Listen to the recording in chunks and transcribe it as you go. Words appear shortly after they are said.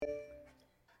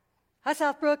Hi,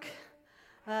 Southbrook.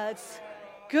 It's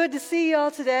good to see y'all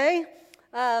today.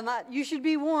 You should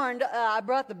be warned, I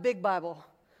brought the big Bible,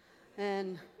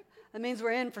 and that means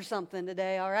we're in for something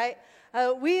today, all right?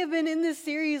 We have been in this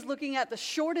series looking at the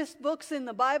shortest books in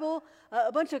the Bible,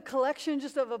 a bunch of collection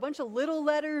just of a bunch of little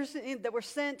letters that were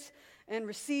sent and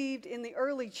received in the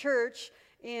early church,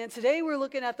 and today we're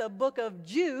looking at the book of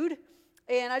Jude,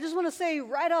 and I just want to say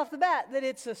right off the bat that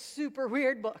it's a super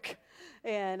weird book.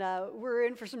 And we're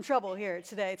in for some trouble here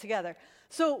today together.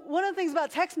 So one of the things about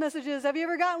text messages, have you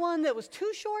ever got one that was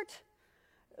too short?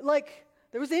 Like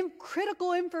there was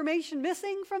critical information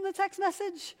missing from the text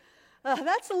message?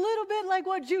 That's a little bit like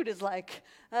what Jude is like.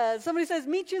 Somebody says,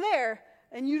 meet you there,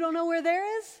 and you don't know where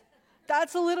there is?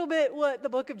 That's a little bit what the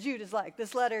book of Jude is like.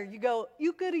 This letter,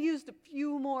 you could have used a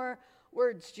few more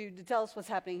words, Jude, to tell us what's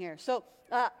happening here. So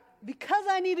because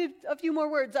I needed a few more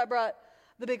words, I brought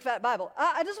the Big Fat Bible.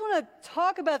 I just want to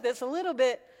talk about this a little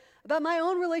bit, about my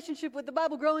own relationship with the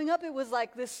Bible. Growing up, it was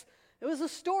like this, it was a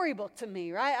storybook to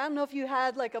me, right? I don't know if you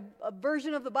had like a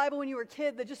version of the Bible when you were a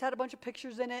kid that just had a bunch of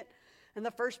pictures in it, and the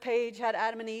first page had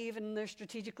Adam and Eve and their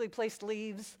strategically placed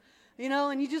leaves,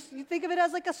 and you think of it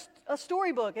as like a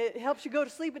storybook. It helps you go to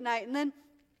sleep at night. And then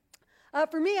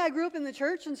for me, I grew up in the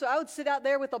church, and so I would sit out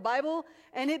there with a Bible,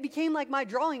 and it became like my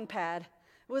drawing pad.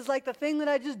 It was like the thing that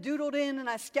I just doodled in and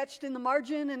I sketched in the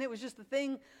margin, and it was just the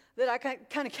thing that I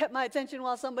kind of kept my attention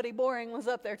while somebody boring was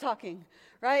up there talking,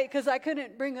 right? Because I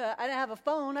didn't have a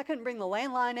phone. I couldn't bring the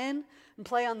landline in and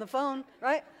play on the phone,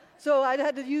 right? So I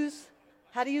had to use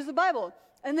the Bible.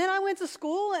 And then I went to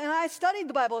school and I studied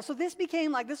the Bible. So this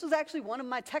was actually one of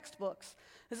my textbooks.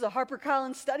 This is a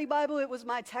HarperCollins Study Bible. It was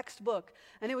my textbook.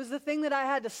 And it was the thing that I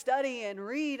had to study and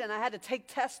read, and I had to take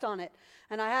tests on it.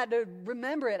 And I had to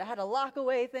remember it. I had to lock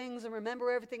away things and remember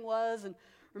where everything was and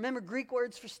remember Greek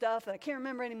words for stuff that I can't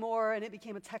remember anymore, and it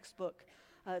became a textbook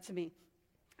to me.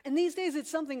 And these days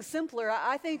it's something simpler.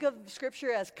 I think of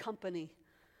Scripture as company.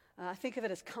 I think of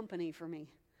it as company for me.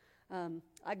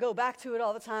 I go back to it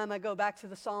all the time. I go back to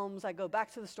the Psalms. I go back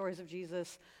to the stories of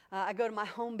Jesus. I go to my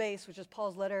home base, which is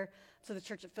Paul's letter to the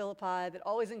church at Philippi, that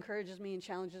always encourages me and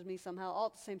challenges me somehow all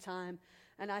at the same time.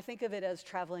 And I think of it as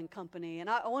traveling company. And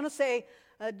I want to say,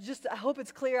 I hope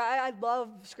it's clear, I love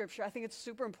Scripture. I think it's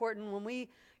super important. When we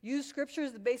use Scripture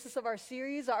as the basis of our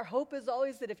series, our hope is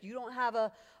always that if you don't have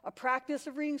a practice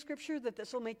of reading Scripture, that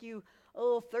this will make you a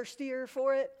little thirstier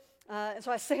for it. And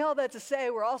so I say all that to say,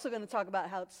 we're also going to talk about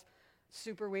how it's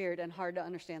super weird and hard to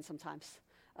understand sometimes.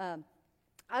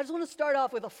 I just want to start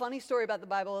off with a funny story about the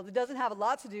Bible. It doesn't have a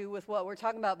lot to do with what we're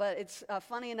talking about, but it's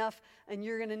funny enough, and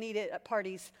you're going to need it at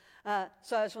parties.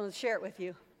 So I just want to share it with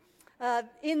you.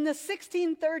 In the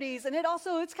 1630s, and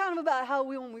it's kind of about how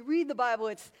when we read the Bible,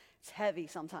 it's heavy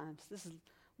sometimes. This is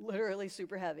literally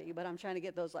super heavy, but I'm trying to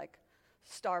get those like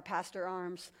star pastor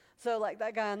arms. So like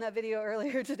that guy on that video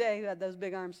earlier today who had those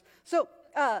big arms. So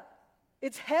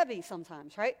it's heavy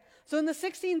sometimes, right? So in the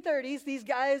 1630s, these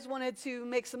guys wanted to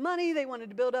make some money. They wanted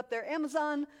to build up their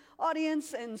Amazon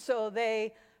audience, and so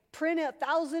they printed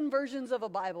 1,000 versions of a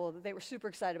Bible that they were super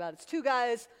excited about. It's two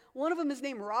guys. One of them is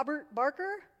named Robert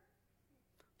Barker,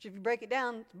 which if you break it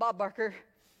down, it's Bob Barker.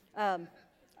 I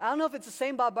don't know if it's the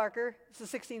same Bob Barker. It's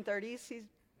the 1630s. He's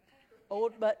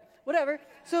old, but whatever.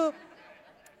 So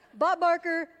Bob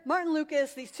Barker, Martin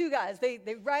Lucas, these two guys, they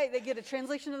get a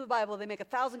translation of the Bible. They make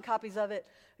 1,000 copies of it.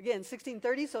 Again,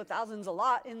 1630, so 1,000's a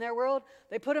lot in their world.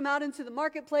 They put them out into the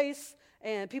marketplace,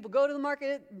 and people go to the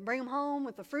market, bring them home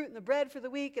with the fruit and the bread for the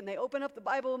week, and they open up the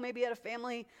Bible maybe at a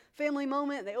family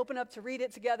moment, and they open up to read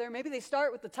it together. Maybe they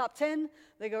start with the top 10.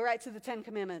 They go right to the 10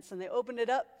 Commandments, and they open it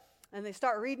up, and they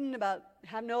start reading about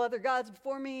have no other gods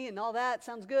before me and all that.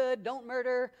 Sounds good. Don't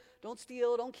murder, don't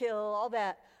steal, don't kill, all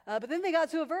that. But then they got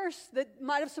to a verse that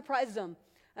might have surprised them.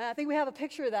 And I think we have a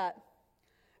picture of that.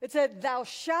 It said, thou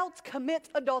shalt commit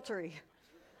adultery.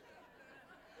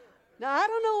 Now, I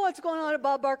don't know what's going on at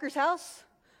Bob Barker's house.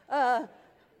 I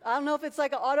don't know if it's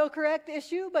like an autocorrect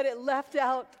issue, but it left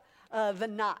out the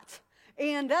not.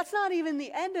 And that's not even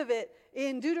the end of it.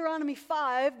 In Deuteronomy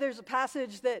 5, there's a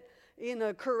passage that in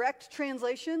a correct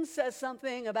translation says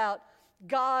something about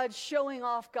God showing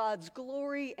off God's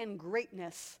glory and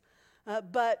greatness.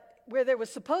 But where there was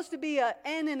supposed to be an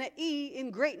N and an E in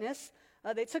greatness,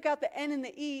 they took out the N and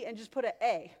the E and just put an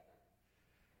A.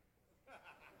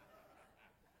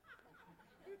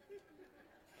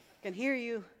 I can hear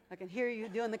you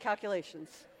doing the calculations.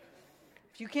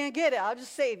 If you can't get it, I'll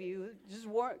just save you. Just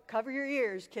cover your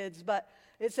ears, kids. But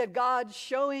it said God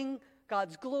showing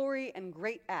God's glory and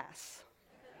great ass.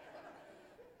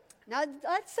 Now,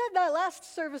 I said that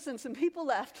last service and some people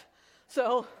left.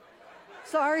 So,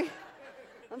 sorry.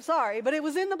 I'm sorry, but it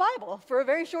was in the Bible for a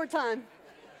very short time.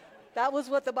 That was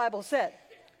what the Bible said.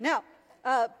 Now,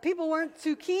 people weren't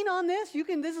too keen on this.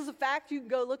 This is a fact. You can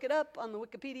go look it up on the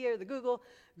Wikipedia or the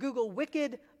Google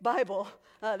Wicked Bible.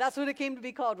 That's what it came to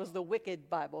be called, was the Wicked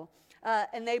Bible.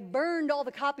 And they burned all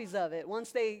the copies of it.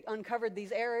 Once they uncovered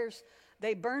these errors,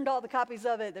 they burned all the copies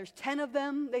of it. There's 10 of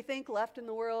them, they think, left in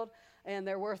the world, and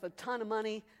they're worth a ton of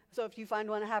money. So if you find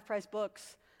one at half-price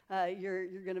books, you're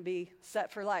going to be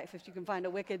set for life if you can find a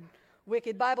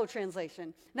wicked Bible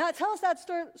translation. Now, I tell us that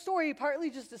story partly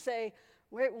just to say,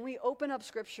 when we open up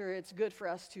Scripture, it's good for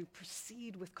us to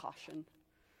proceed with caution.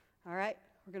 All right?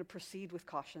 We're going to proceed with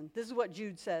caution. This is what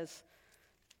Jude says.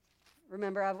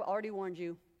 Remember, I've already warned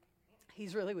you.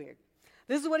 He's really weird.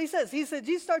 This is what he says. He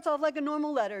starts off like a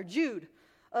normal letter. Jude,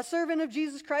 a servant of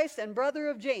Jesus Christ and brother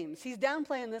of James. He's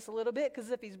downplaying this a little bit because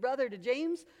if he's brother to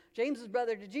James, James is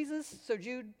brother to Jesus, so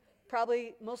Jude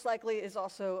probably, most likely, is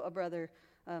also a brother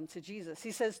to Jesus.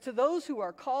 He says, to those who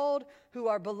are called, who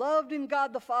are beloved in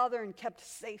God the Father and kept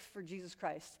safe for Jesus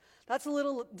Christ. That's a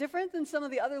little different than some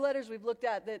of the other letters we've looked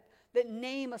at that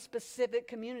name a specific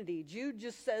community. Jude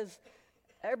just says,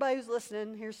 everybody who's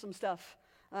listening, here's some stuff.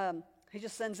 He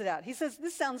just sends it out. He says,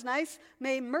 this sounds nice.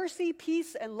 May mercy,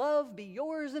 peace, and love be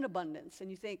yours in abundance.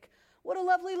 And you think, what a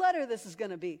lovely letter this is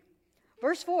going to be.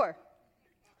 Verse 4,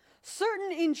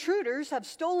 certain intruders have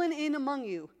stolen in among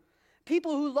you,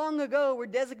 people who long ago were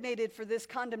designated for this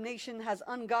condemnation as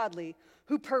ungodly,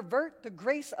 who pervert the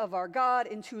grace of our God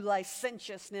into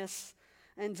licentiousness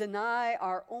and deny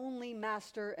our only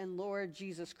Master and Lord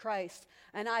Jesus Christ.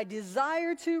 And I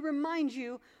desire to remind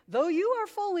you, though you are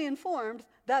fully informed,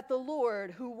 that the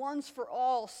Lord, who once for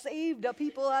all saved a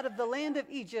people out of the land of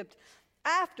Egypt,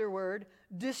 afterward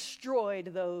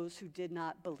destroyed those who did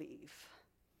not believe.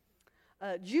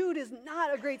 Jude is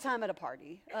not a great time at a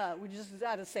party. We just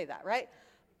got to say that, right?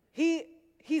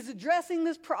 He's addressing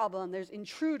this problem. There's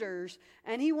intruders,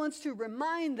 and he wants to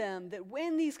remind them that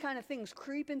when these kind of things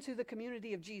creep into the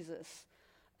community of Jesus,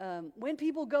 when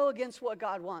people go against what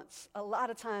God wants, a lot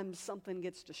of times something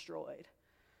gets destroyed.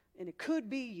 And it could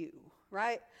be you,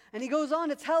 right? And he goes on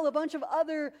to tell a bunch of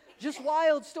other just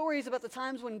wild stories about the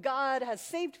times when God has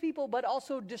saved people but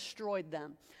also destroyed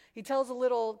them. He tells a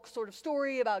little sort of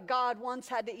story about God once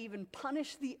had to even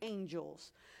punish the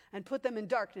angels and put them in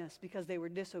darkness because they were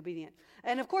disobedient.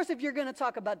 And of course, if you're going to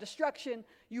talk about destruction,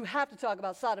 you have to talk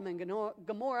about Sodom and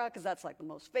Gomorrah because that's like the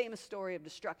most famous story of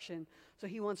destruction. So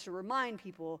he wants to remind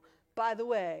people, by the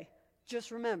way,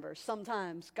 just remember,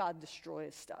 sometimes God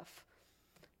destroys stuff.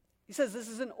 He says this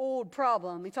is an old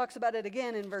problem. He talks about it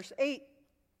again in verse 8. He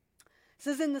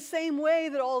says, in the same way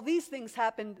that all these things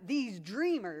happened, these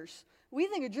dreamers, we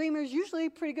think of dreamers, usually a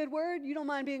pretty good word. You don't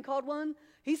mind being called one.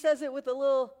 He says it with a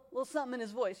little something in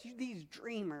his voice. These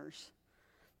dreamers,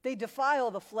 they defile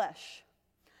the flesh.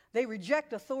 They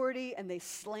reject authority and they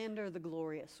slander the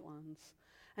glorious ones.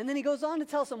 And then he goes on to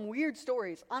tell some weird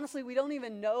stories. Honestly, we don't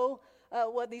even know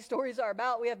what these stories are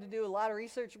about. We have to do a lot of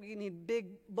research. We need big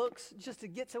books just to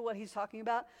get to what he's talking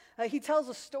about. He tells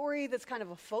a story that's kind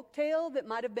of a folk tale that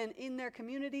might have been in their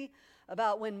community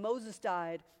about when Moses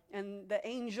died and the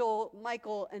angel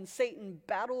Michael and Satan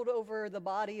battled over the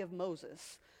body of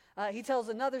Moses. He tells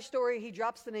another story. He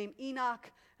drops the name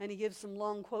Enoch, and he gives some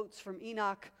long quotes from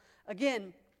Enoch.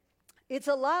 Again, it's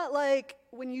a lot like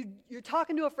when you're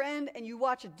talking to a friend and you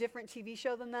watch a different TV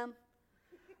show than them,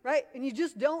 right? And you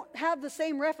just don't have the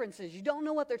same references. You don't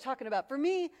know what they're talking about. For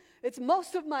me, it's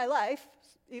most of my life,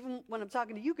 even when I'm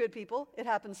talking to you good people, it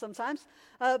happens sometimes.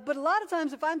 But a lot of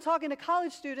times if I'm talking to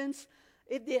college students,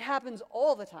 it happens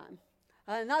all the time.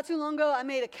 Not too long ago, I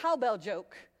made a cowbell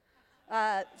joke.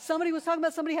 Somebody was talking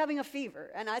about somebody having a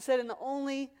fever, and I said, and the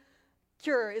only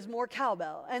cure is more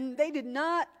cowbell. And they did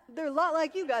not, they're a lot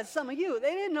like you guys, some of you,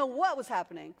 they didn't know what was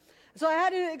happening. So I had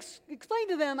to explain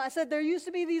to them, I said, there used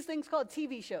to be these things called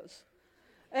TV shows.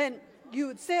 And you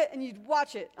would sit and you'd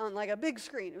watch it on like a big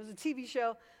screen. It was a TV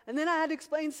show. And then I had to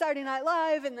explain Saturday Night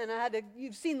Live, and then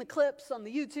you've seen the clips on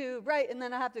the YouTube, right? And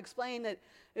then I have to explain that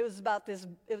it was about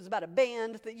a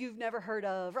band that you've never heard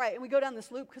of, right? And we go down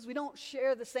this loop because we don't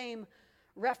share the same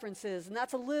references. And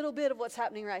that's a little bit of what's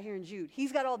happening right here in Jude.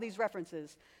 He's got all these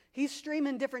references. He's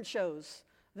streaming different shows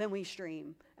than we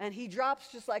stream. And he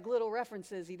drops just like little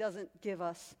references. He doesn't give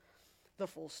us the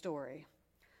full story.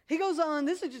 He goes on,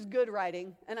 this is just good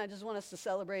writing, and I just want us to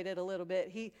celebrate it a little bit.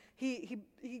 He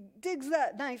digs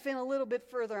that knife in a little bit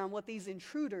further on what these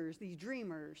intruders, these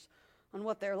dreamers, on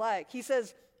what they're like. He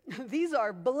says, these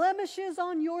are blemishes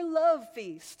on your love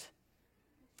feast.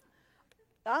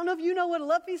 I don't know if you know what a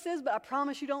love feast is, but I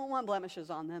promise you don't want blemishes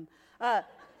on them.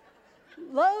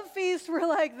 Love feasts were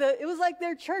like it was like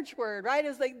their church word, right? It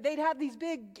was like they'd have these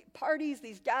big parties,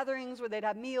 these gatherings where they'd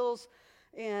have meals.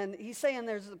 And he's saying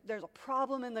there's a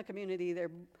problem in the community. There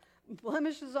are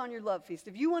blemishes on your love feast.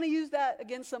 If you want to use that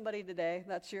against somebody today,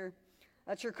 that's your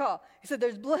call. He said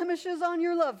there's blemishes on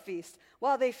your love feast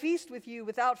while they feast with you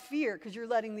without fear because you're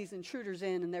letting these intruders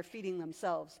in and they're feeding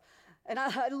themselves. And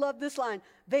I love this line.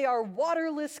 They are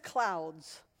waterless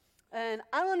clouds. And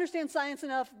I don't understand science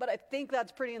enough, but I think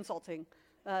that's pretty insulting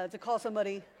to call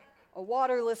somebody a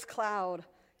waterless cloud.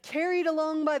 Carried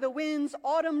along by the winds,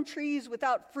 autumn trees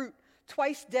without fruit,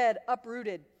 twice dead,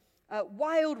 uprooted.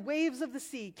 Wild waves of the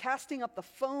sea, casting up the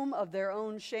foam of their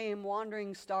own shame,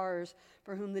 wandering stars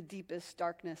for whom the deepest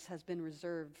darkness has been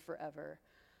reserved forever.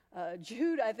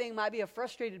 Jude, I think, might be a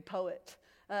frustrated poet.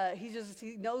 He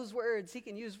knows words. He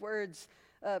can use words.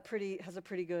 Has a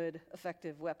pretty good,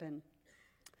 effective weapon.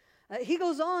 He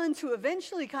goes on to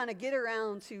eventually kind of get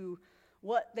around to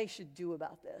what they should do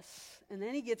about this, and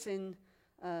then he gets in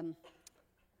to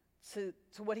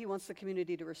what he wants the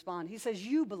community to respond. He says,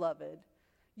 "You, beloved,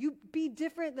 you be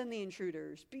different than the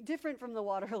intruders. Be different from the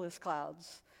waterless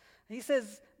clouds." He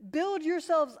says, "Build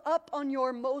yourselves up on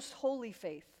your most holy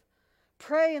faith.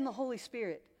 Pray in the Holy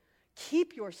Spirit.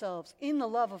 Keep yourselves in the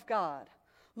love of God.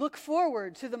 Look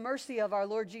forward to the mercy of our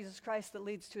Lord Jesus Christ that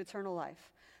leads to eternal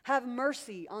life. Have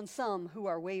mercy on some who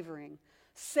are wavering.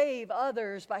 Save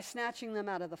others by snatching them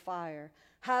out of the fire.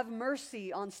 Have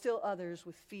mercy on still others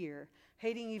with fear,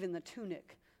 hating even the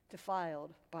tunic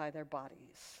defiled by their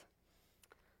bodies."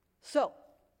 So,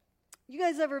 you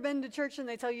guys ever been to church and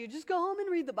they tell you, just go home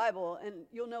and read the Bible and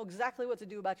you'll know exactly what to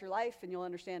do about your life and you'll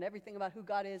understand everything about who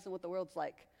God is and what the world's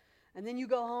like. And then you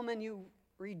go home and you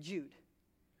read Jude.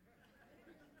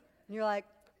 And you're like,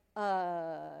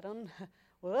 I don't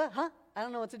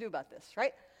know what to do about this,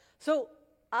 right? So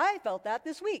I felt that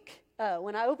this week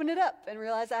when I opened it up and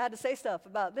realized I had to say stuff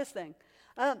about this thing.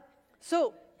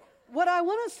 So what I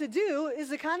want us to do is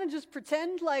to kind of just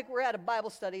pretend like we're at a Bible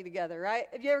study together, right?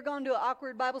 Have you ever gone to an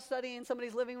awkward Bible study in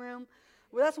somebody's living room?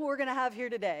 Well, that's what we're going to have here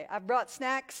today. I've brought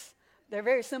snacks. They're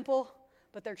very simple,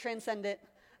 but they're transcendent.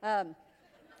 They're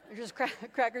just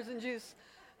crackers and juice.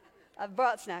 I've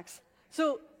brought snacks.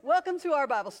 So welcome to our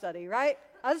Bible study, right?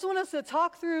 I just want us to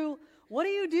talk through, what do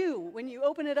you do when you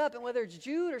open it up, and whether it's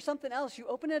Jude or something else, you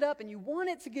open it up and you want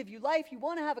it to give you life, you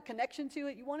want to have a connection to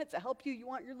it, you want it to help you,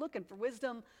 you're looking for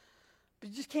wisdom, but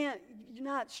you just can't, you're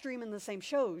not streaming the same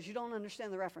shows, you don't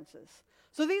understand the references.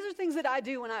 So these are things that I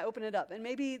do when I open it up, and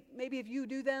maybe if you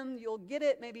do them, you'll get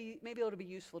it, maybe it'll be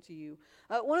useful to you.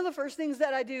 One of the first things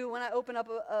that I do when I open up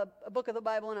a book of the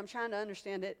Bible and I'm trying to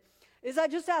understand it is I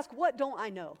just ask, what don't I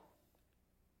know?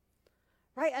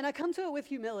 Right? And I come to it with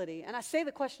humility, and I say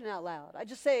the question out loud. I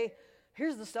just say,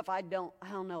 here's the stuff I don't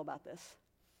know about this.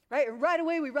 Right? And right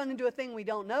away we run into a thing we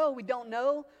don't know. We don't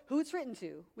know who it's written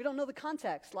to. We don't know the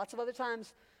context. Lots of other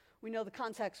times we know the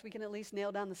context. We can at least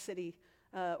nail down the city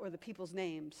or the people's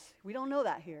names. We don't know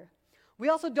that here. We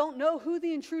also don't know who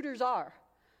the intruders are.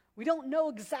 We don't know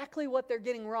exactly what they're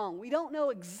getting wrong. We don't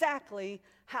know exactly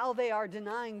how they are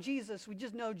denying Jesus. We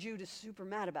just know Jude is super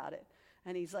mad about it.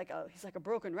 And he's like a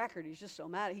broken record. He's just so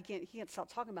mad. He can't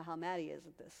stop talking about how mad he is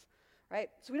at this, right?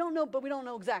 So we don't know, but we don't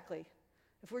know exactly.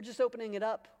 If we're just opening it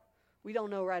up, we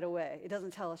don't know right away. It doesn't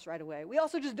tell us right away. We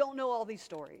also just don't know all these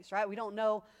stories, right? We don't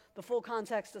know the full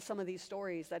context of some of these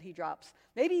stories that he drops.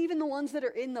 Maybe even the ones that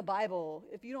are in the Bible.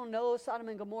 If you don't know Sodom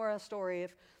and Gomorrah story,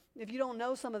 if you don't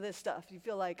know some of this stuff, you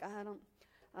feel like, I'm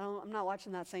not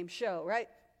watching that same show, right?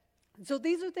 And so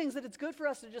these are things that it's good for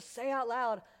us to just say out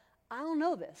loud, I don't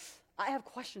know this. I have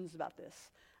questions about this.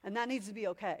 And that needs to be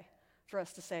okay for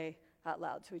us to say out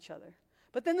loud to each other.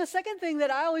 But then the second thing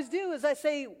that I always do is I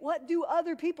say, what do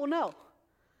other people know?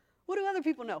 What do other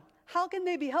people know? How can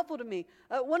they be helpful to me?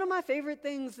 One of my favorite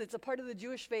things that's a part of the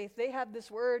Jewish faith, they have this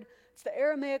word, it's the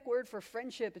Aramaic word for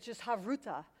friendship. It's just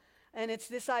havruta. And it's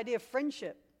this idea of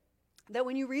friendship. That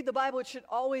when you read the Bible, it should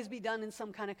always be done in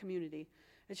some kind of community.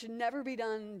 It should never be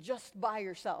done just by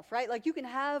yourself, right? Like you can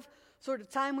have sort of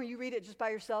time where you read it just by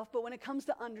yourself, but when it comes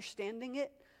to understanding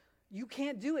it, you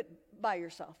can't do it by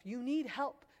yourself. You need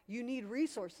help. You need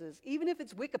resources, even if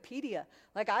it's Wikipedia.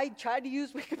 Like I tried to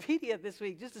use Wikipedia this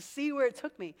week just to see where it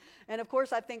took me. And of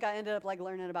course, I think I ended up like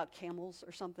learning about camels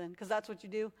or something, because that's what you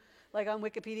do. Like on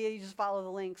Wikipedia, you just follow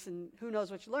the links and who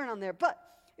knows what you learn on there. But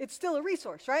it's still a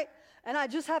resource, right? And I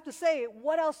just have to say,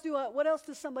 what else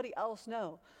does somebody else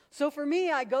know? So for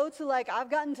me, I go to I've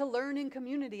gotten to learn in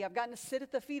community. I've gotten to sit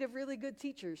at the feet of really good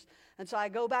teachers. And so I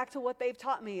go back to what they've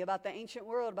taught me about the ancient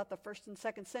world, about the 1st and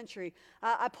 2nd century.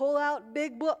 I pull out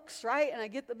big books, right? And I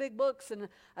get the big books and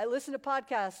I listen to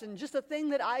podcasts. And just a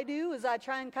thing that I do is I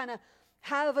try and kind of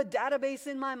have a database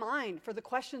in my mind for the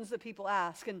questions that people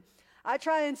ask. And I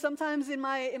try, and sometimes in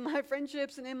my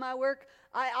friendships and in my work,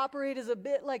 I operate as a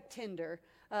bit like Tinder.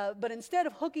 But instead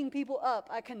of hooking people up,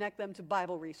 I connect them to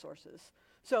Bible resources.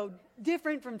 So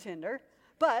different from Tinder,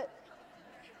 but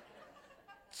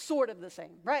sort of the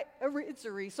same, right? It's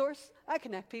a resource. I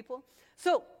connect people.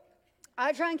 So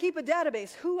I try and keep a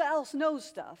database. Who else knows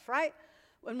stuff, right?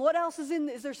 And what else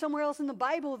is there somewhere else in the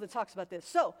Bible that talks about this?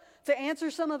 So to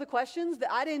answer some of the questions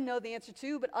that I didn't know the answer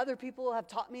to, but other people have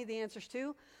taught me the answers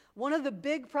to, one of the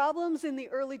big problems in the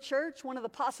early church, one of the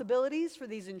possibilities for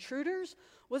these intruders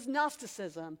was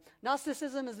Gnosticism.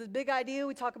 Gnosticism is a big idea.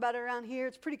 We talk about it around here.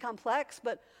 It's pretty complex,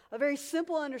 but a very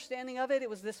simple understanding of it. It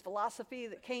was this philosophy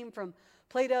that came from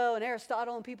Plato and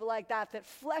Aristotle and people like that, that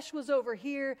flesh was over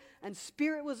here and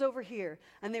spirit was over here.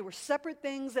 And they were separate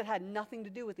things that had nothing to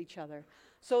do with each other.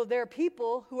 So there are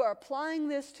people who are applying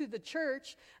this to the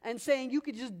church and saying you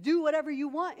could just do whatever you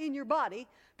want in your body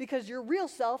because your real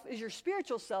self is your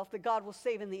spiritual self that God will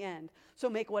save in the end. So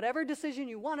make whatever decision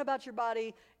you want about your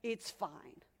body, it's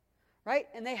fine, right?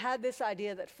 And they had this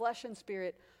idea that flesh and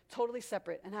spirit totally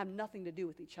separate and have nothing to do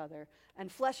with each other. And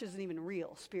flesh isn't even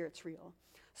real, spirit's real.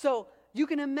 So you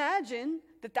can imagine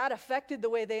that affected the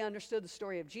way they understood the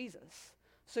story of Jesus.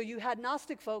 So you had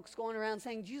Gnostic folks going around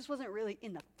saying Jesus wasn't really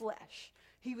in the flesh.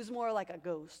 He was more like a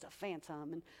ghost, a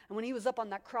phantom. And when he was up on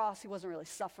that cross, he wasn't really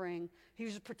suffering. He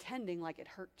was just pretending like it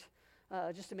hurt,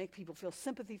 just to make people feel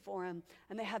sympathy for him.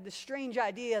 And they had this strange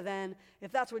idea then,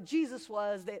 if that's what Jesus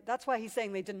was, that's why he's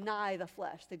saying they deny the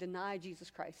flesh. They deny Jesus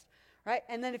Christ, right?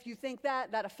 And then if you think that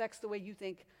affects the way you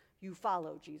think you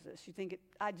follow Jesus. You think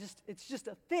it's just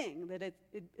a thing, that it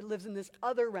lives in this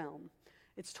other realm.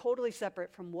 It's totally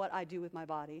separate from what I do with my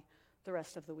body the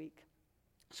rest of the week.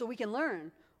 So we can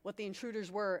learn what the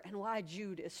intruders were and why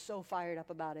Jude is so fired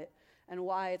up about it and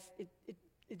why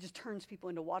it just turns people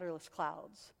into waterless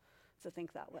clouds to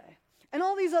think that way. And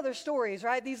all these other stories,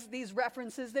 right? These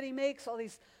references that he makes,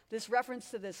 this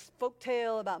reference to this folk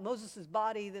tale about Moses'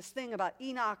 body, this thing about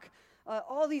Enoch,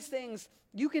 all these things,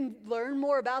 you can learn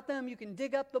more about them. You can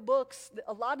dig up the books.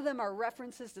 A lot of them are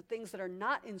references to things that are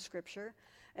not in Scripture.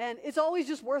 And it's always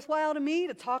just worthwhile to me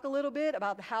to talk a little bit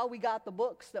about how we got the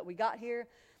books that we got here.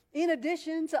 In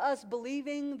addition to us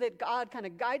believing that God kind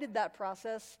of guided that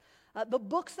process, the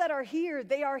books that are here,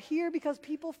 they are here because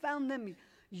people found them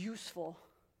useful.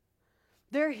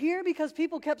 They're here because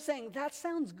people kept saying, that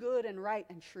sounds good and right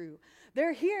and true.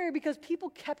 They're here because people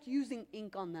kept using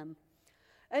ink on them.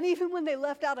 And even when they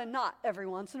left out a knot every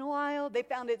once in a while, they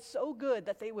found it so good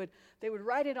that they would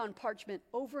write it on parchment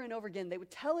over and over again. They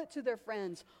would tell it to their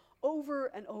friends over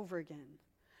and over again.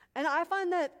 And I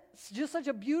find that just such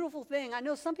a beautiful thing. I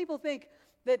know some people think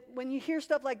that when you hear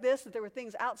stuff like this, that there were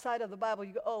things outside of the Bible,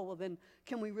 you go, oh, well then,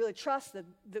 can we really trust that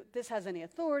this has any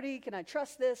authority? Can I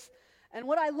trust this? And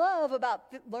what I love about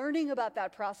learning about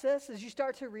that process is you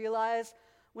start to realize,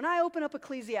 when I open up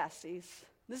Ecclesiastes,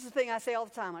 this is the thing I say all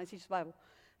the time when I teach the Bible.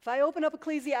 If I open up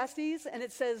Ecclesiastes and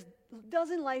it says,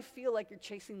 doesn't life feel like you're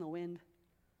chasing the wind?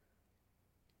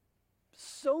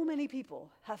 So many people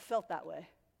have felt that way,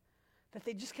 that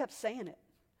they just kept saying it,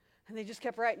 and they just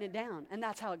kept writing it down, and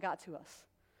that's how it got to us.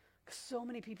 Because so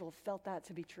many people have felt that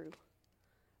to be true,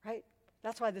 right?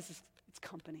 That's why it's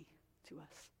company to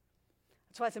us.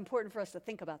 That's why it's important for us to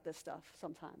think about this stuff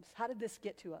sometimes. How did this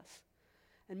get to us?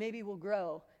 And maybe we'll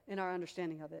grow in our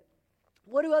understanding of it.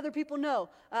 What do other people know?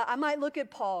 I might look at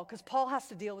Paul, because Paul has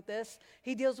to deal with this.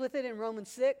 He deals with it in Romans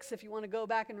 6, if you want to go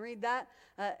back and read that.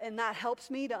 And that helps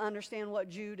me to understand what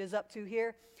Jude is up to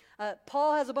here.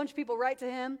 Paul has a bunch of people write to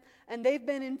him, and they've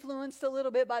been influenced a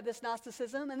little bit by this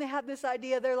Gnosticism, and they have this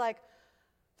idea,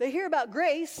 they hear about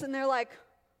grace, and they're like,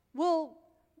 well,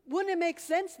 wouldn't it make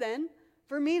sense then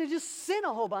for me to just sin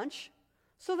a whole bunch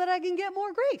so that I can get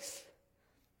more grace?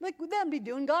 Like, that'd be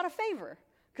doing God a favor.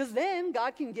 Because then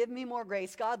God can give me more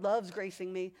grace. God loves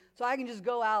gracing me. So I can just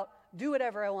go out, do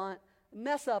whatever I want,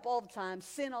 mess up all the time,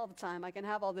 sin all the time. I can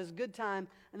have all this good time,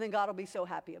 and then God will be so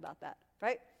happy about that,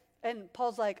 right? And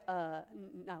Paul's like,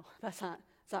 no, that's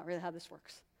not really how this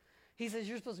works. He says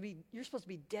you're supposed to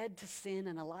be dead to sin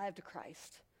and alive to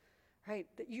Christ, right?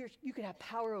 That you could have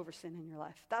power over sin in your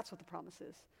life. That's what the promise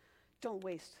is. Don't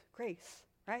waste grace,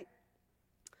 right?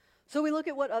 So we look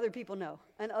at what other people know,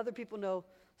 and other people know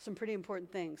some pretty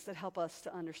important things that help us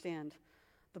to understand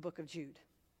the book of Jude.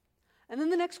 And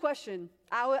then the next question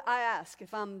I ask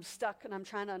if I'm stuck and I'm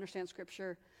trying to understand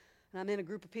Scripture, and I'm in a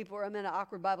group of people, or I'm in an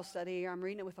awkward Bible study, or I'm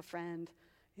reading it with a friend,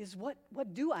 is what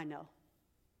do I know?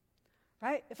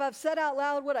 Right? If I've said out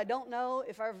loud what I don't know,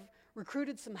 if I've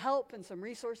recruited some help and some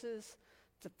resources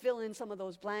to fill in some of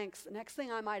those blanks, the next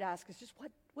thing I might ask is just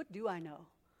What do I know?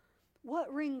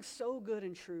 What rings so good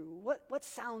and true? What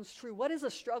sounds true? What is a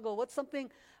struggle? What's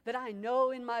something that I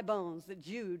know in my bones that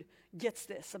Jude gets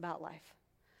this about life?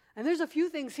 And there's a few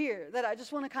things here that I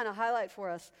just want to kind of highlight for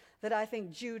us that I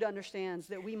think Jude understands,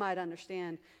 that we might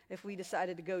understand if we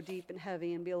decided to go deep and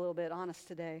heavy and be a little bit honest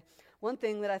today. One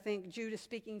thing that I think Jude is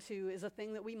speaking to is a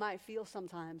thing that we might feel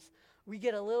sometimes. We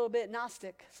get a little bit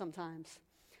Gnostic sometimes.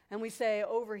 And we say,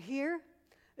 over here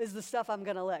is the stuff I'm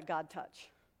going to let God touch.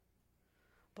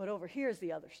 But over here is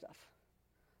the other stuff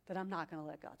that I'm not going to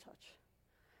let God touch.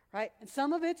 Right? And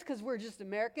some of it's because we're just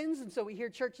Americans, and so we hear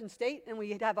church and state, and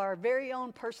we have our very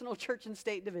own personal church and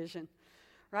state division.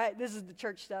 Right? This is the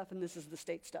church stuff, and this is the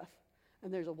state stuff.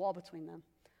 And there's a wall between them.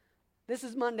 This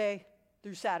is Monday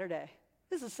through Saturday.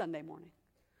 This is Sunday morning.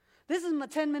 This is my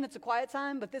 10 minutes of quiet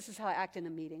time, but this is how I act in a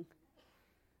meeting.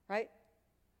 Right?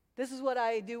 This is what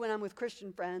I do when I'm with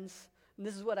Christian friends, and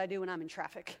this is what I do when I'm in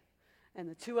traffic. And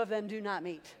the two of them do not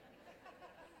meet.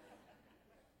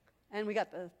 And we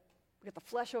got the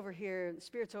flesh over here, and the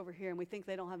spirit's over here, and we think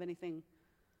they don't have anything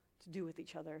to do with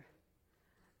each other.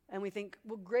 And we think,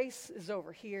 well, grace is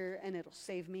over here, and it'll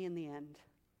save me in the end.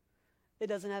 It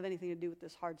doesn't have anything to do with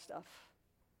this hard stuff.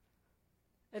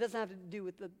 It doesn't have to do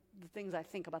with the things I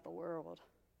think about the world.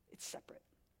 It's separate.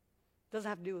 It doesn't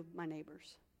have to do with my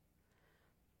neighbors.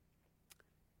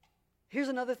 Here's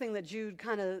another thing that Jude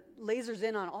kind of lasers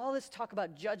in on, all this talk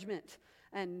about judgment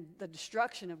and the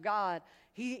destruction of God.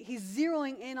 He's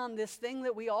zeroing in on this thing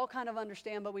that we all kind of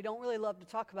understand, but we don't really love to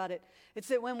talk about it. It's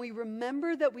that when we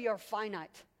remember that we are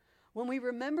finite, when we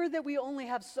remember that we only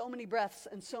have so many breaths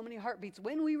and so many heartbeats,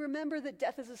 when we remember that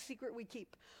death is a secret we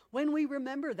keep, when we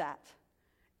remember that,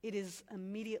 it is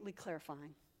immediately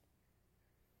clarifying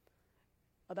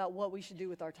about what we should do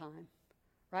with our time,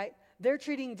 right? They're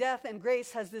treating death and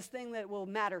grace as this thing that will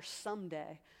matter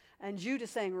someday. And Jude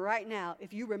is saying right now,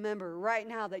 if you remember right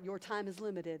now that your time is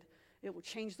limited, it will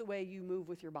change the way you move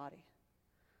with your body.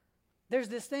 There's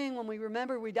this thing when we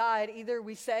remember we died, either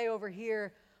we say over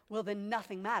here, well, then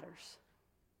nothing matters.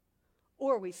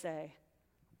 Or we say,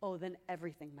 oh, then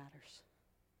everything matters.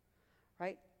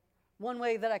 Right? One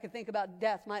way that I could think about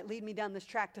death might lead me down this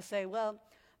track to say, well,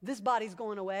 this body's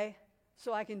going away,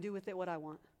 so I can do with it what I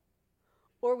want.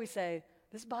 Or we say,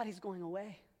 this body's going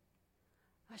away.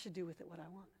 I should do with it what I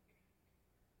want.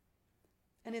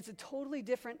 And it's a totally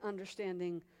different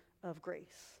understanding of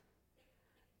grace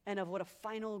and of what a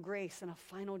final grace and a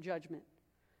final judgment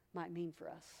might mean for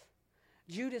us.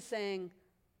 Jude is saying,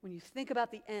 when you think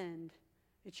about the end,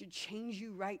 it should change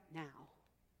you right now.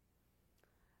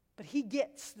 But he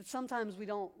gets that sometimes we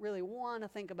don't really want to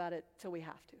think about it till we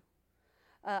have to.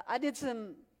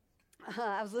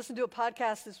 I was listening to a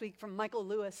podcast this week from Michael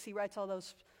Lewis. He writes all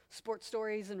those sports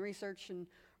stories and research and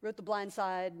wrote The Blind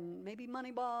Side and maybe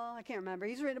Moneyball. I can't remember.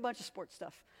 He's written a bunch of sports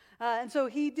stuff. And so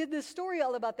he did this story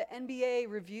all about the NBA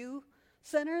Review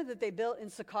Center that they built in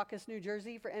Secaucus, New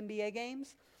Jersey for NBA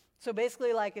games. So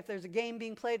basically, like if there's a game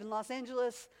being played in Los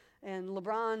Angeles and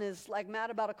LeBron is like mad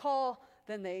about a call,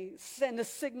 then they send a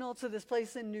signal to this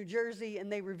place in New Jersey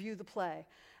and they review the play.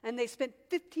 And they spent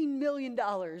 $15 million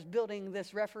building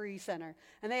this referee center.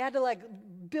 And they had to like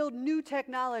build new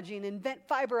technology and invent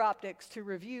fiber optics to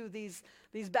review these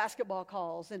basketball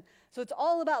calls. And so it's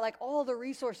all about like all the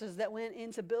resources that went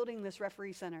into building this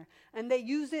referee center. And they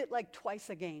used it like twice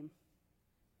a game.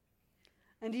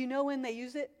 And do you know when they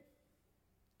use it?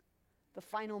 The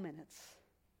final minutes.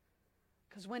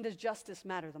 Because when does justice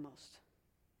matter the most?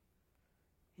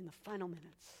 In the final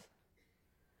minutes.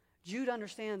 Jude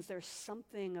understands there's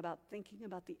something about thinking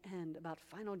about the end, about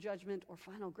final judgment or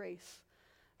final grace,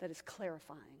 that is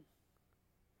clarifying.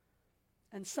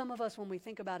 And some of us, when we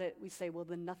think about it, we say, well,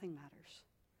 then nothing matters.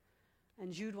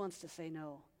 And Jude wants to say,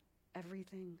 no,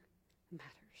 everything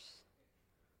matters.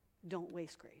 Don't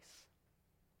waste grace.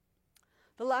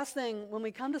 The last thing, when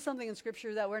we come to something in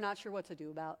Scripture that we're not sure what to do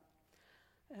about,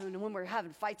 and when we're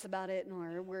having fights about it,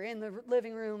 and we're in the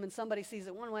living room and somebody sees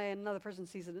it one way and another person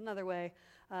sees it another way,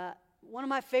 one of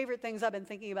my favorite things I've been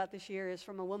thinking about this year is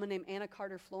from a woman named Anna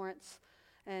Carter Florence.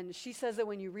 And she says that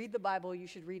when you read the Bible, you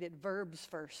should read it verbs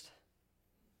first.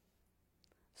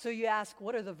 So you ask,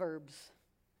 what are the verbs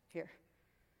here?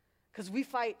 Because we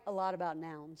fight a lot about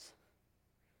nouns.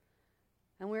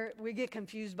 And we get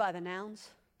confused by the nouns.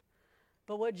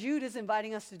 But what Jude is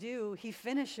inviting us to do, he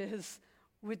finishes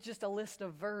with just a list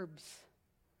of verbs.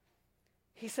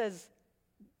 He says,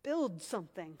 build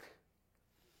something.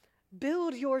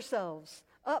 Build yourselves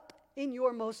up in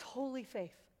your most holy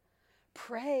faith.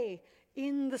 Pray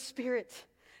in the Spirit.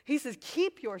 He says,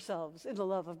 keep yourselves in the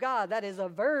love of God. That is a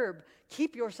verb.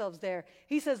 Keep yourselves there.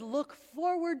 He says, look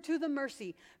forward to the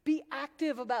mercy. Be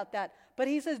active about that. But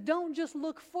he says, don't just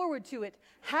look forward to it.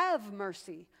 Have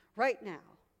mercy right now.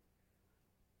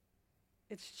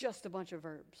 It's just a bunch of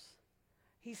verbs.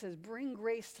 He says, bring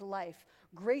grace to life.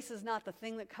 Grace is not the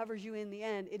thing that covers you in the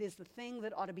end. It is the thing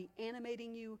that ought to be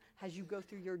animating you as you go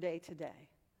through your day today.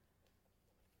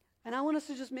 And I want us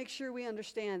to just make sure we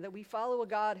understand that we follow a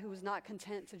God who is not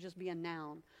content to just be a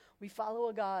noun. We follow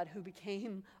a God who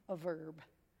became a verb,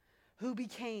 who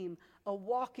became a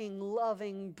walking,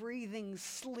 loving, breathing,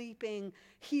 sleeping,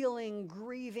 healing,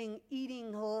 grieving,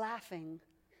 eating, laughing,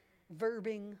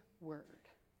 verbing word.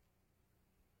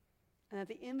 And that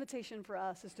the invitation for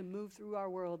us is to move through our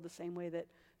world the same way that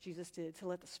Jesus did, to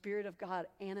let the Spirit of God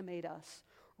animate us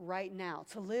right now,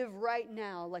 to live right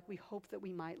now like we hope that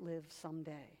we might live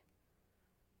someday.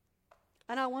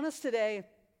 And I want us today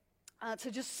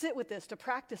to just sit with this, to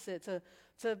practice it,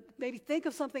 to maybe think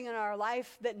of something in our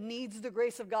life that needs the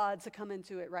grace of God to come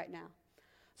into it right now.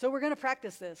 So we're going to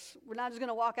practice this. We're not just going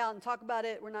to walk out and talk about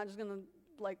it. We're not just going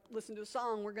to listen to a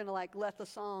song. We're going to let the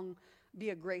song be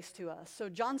a grace to us. So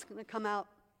John's going to come out,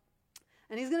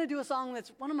 and he's going to do a song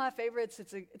that's one of my favorites.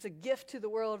 It's a gift to the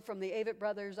world from the Avett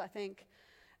Brothers, I think.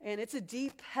 And it's a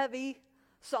deep, heavy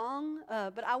song,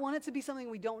 but I want it to be something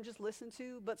we don't just listen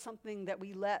to, but something that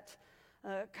we let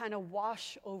kind of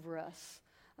wash over us.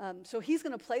 So he's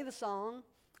going to play the song,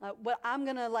 but I'm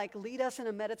going to lead us in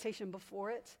a meditation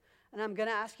before it, and I'm going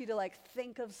to ask you to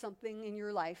think of something in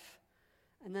your life,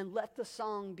 and then let the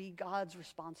song be God's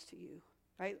response to you,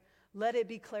 right? Let it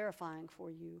be clarifying for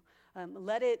you.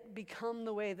 Let it become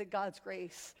the way that God's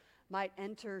grace might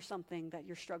enter something that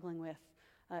you're struggling with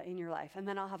in your life. And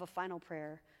then I'll have a final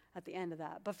prayer at the end of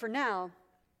that. But for now,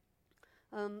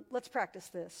 let's practice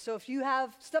this. So if you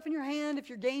have stuff in your hand, if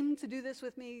you're game to do this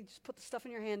with me, just put the stuff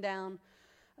in your hand down.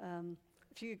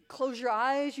 If you close your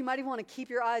eyes, you might even want to keep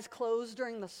your eyes closed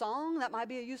during the song. That might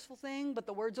be a useful thing, but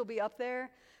the words will be up there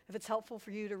if it's helpful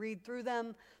for you to read through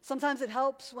them. Sometimes it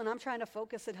helps when I'm trying to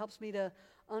focus. It helps me to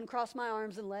uncross my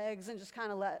arms and legs and just kind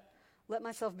of let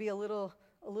myself be a little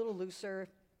looser.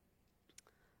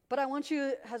 But I want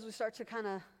you, as we start to kind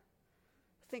of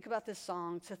think about this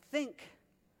song, to think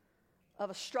of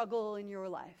a struggle in your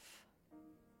life.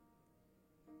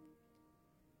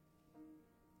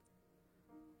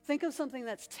 Think of something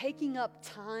that's taking up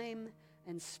time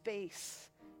and space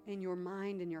in your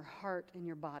mind and your heart and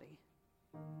your body.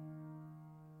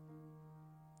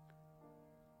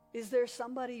 Is there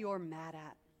somebody you're mad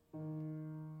at?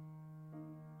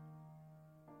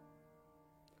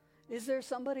 Is there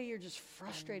somebody you're just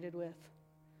frustrated with?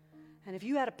 And if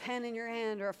you had a pen in your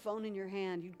hand or a phone in your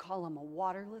hand, you'd call them a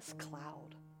waterless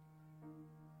cloud.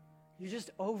 You're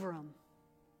just over them.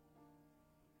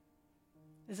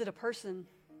 Is it a person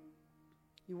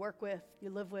you work with, you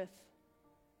live with?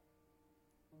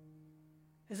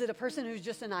 Is it a person who's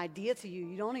just an idea to you?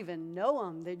 You don't even know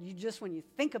them, that you just, when you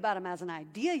think about them as an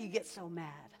idea, you get so mad.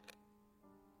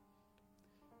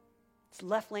 It's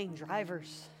left lane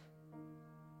drivers.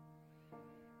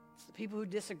 It's the people who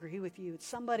disagree with you. It's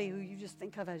somebody who you just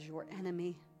think of as your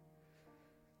enemy.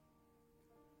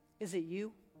 Is it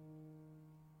you?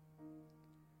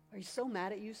 Are you so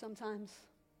mad at you sometimes?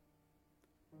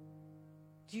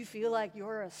 Do you feel like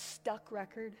you're a stuck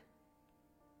record?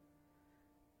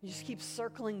 You just keep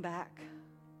circling back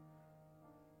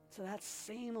to that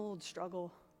same old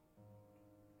struggle,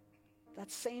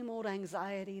 that same old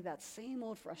anxiety, that same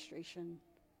old frustration.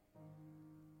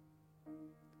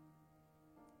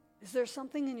 Is there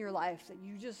something in your life that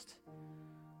you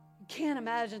can't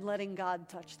imagine letting God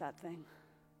touch that thing?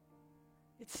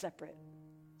 It's separate.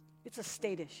 It's a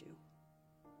state issue.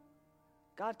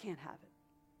 God can't have it.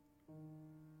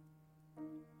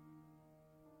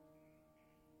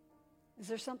 Is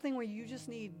there something where you just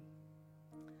need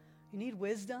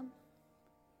wisdom?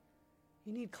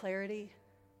 You need clarity?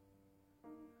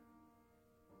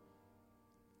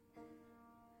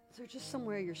 Is there just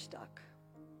somewhere you're stuck?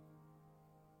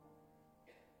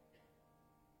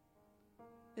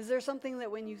 Is there something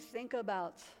that when you think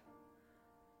about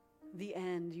the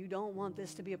end, you don't want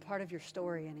this to be a part of your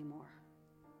story anymore?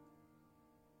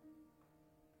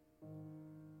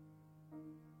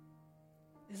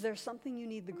 Is there something you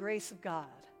need the grace of God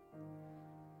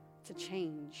to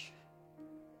change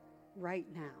right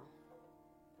now?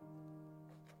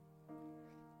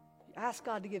 Ask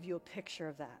God to give you a picture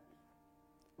of that.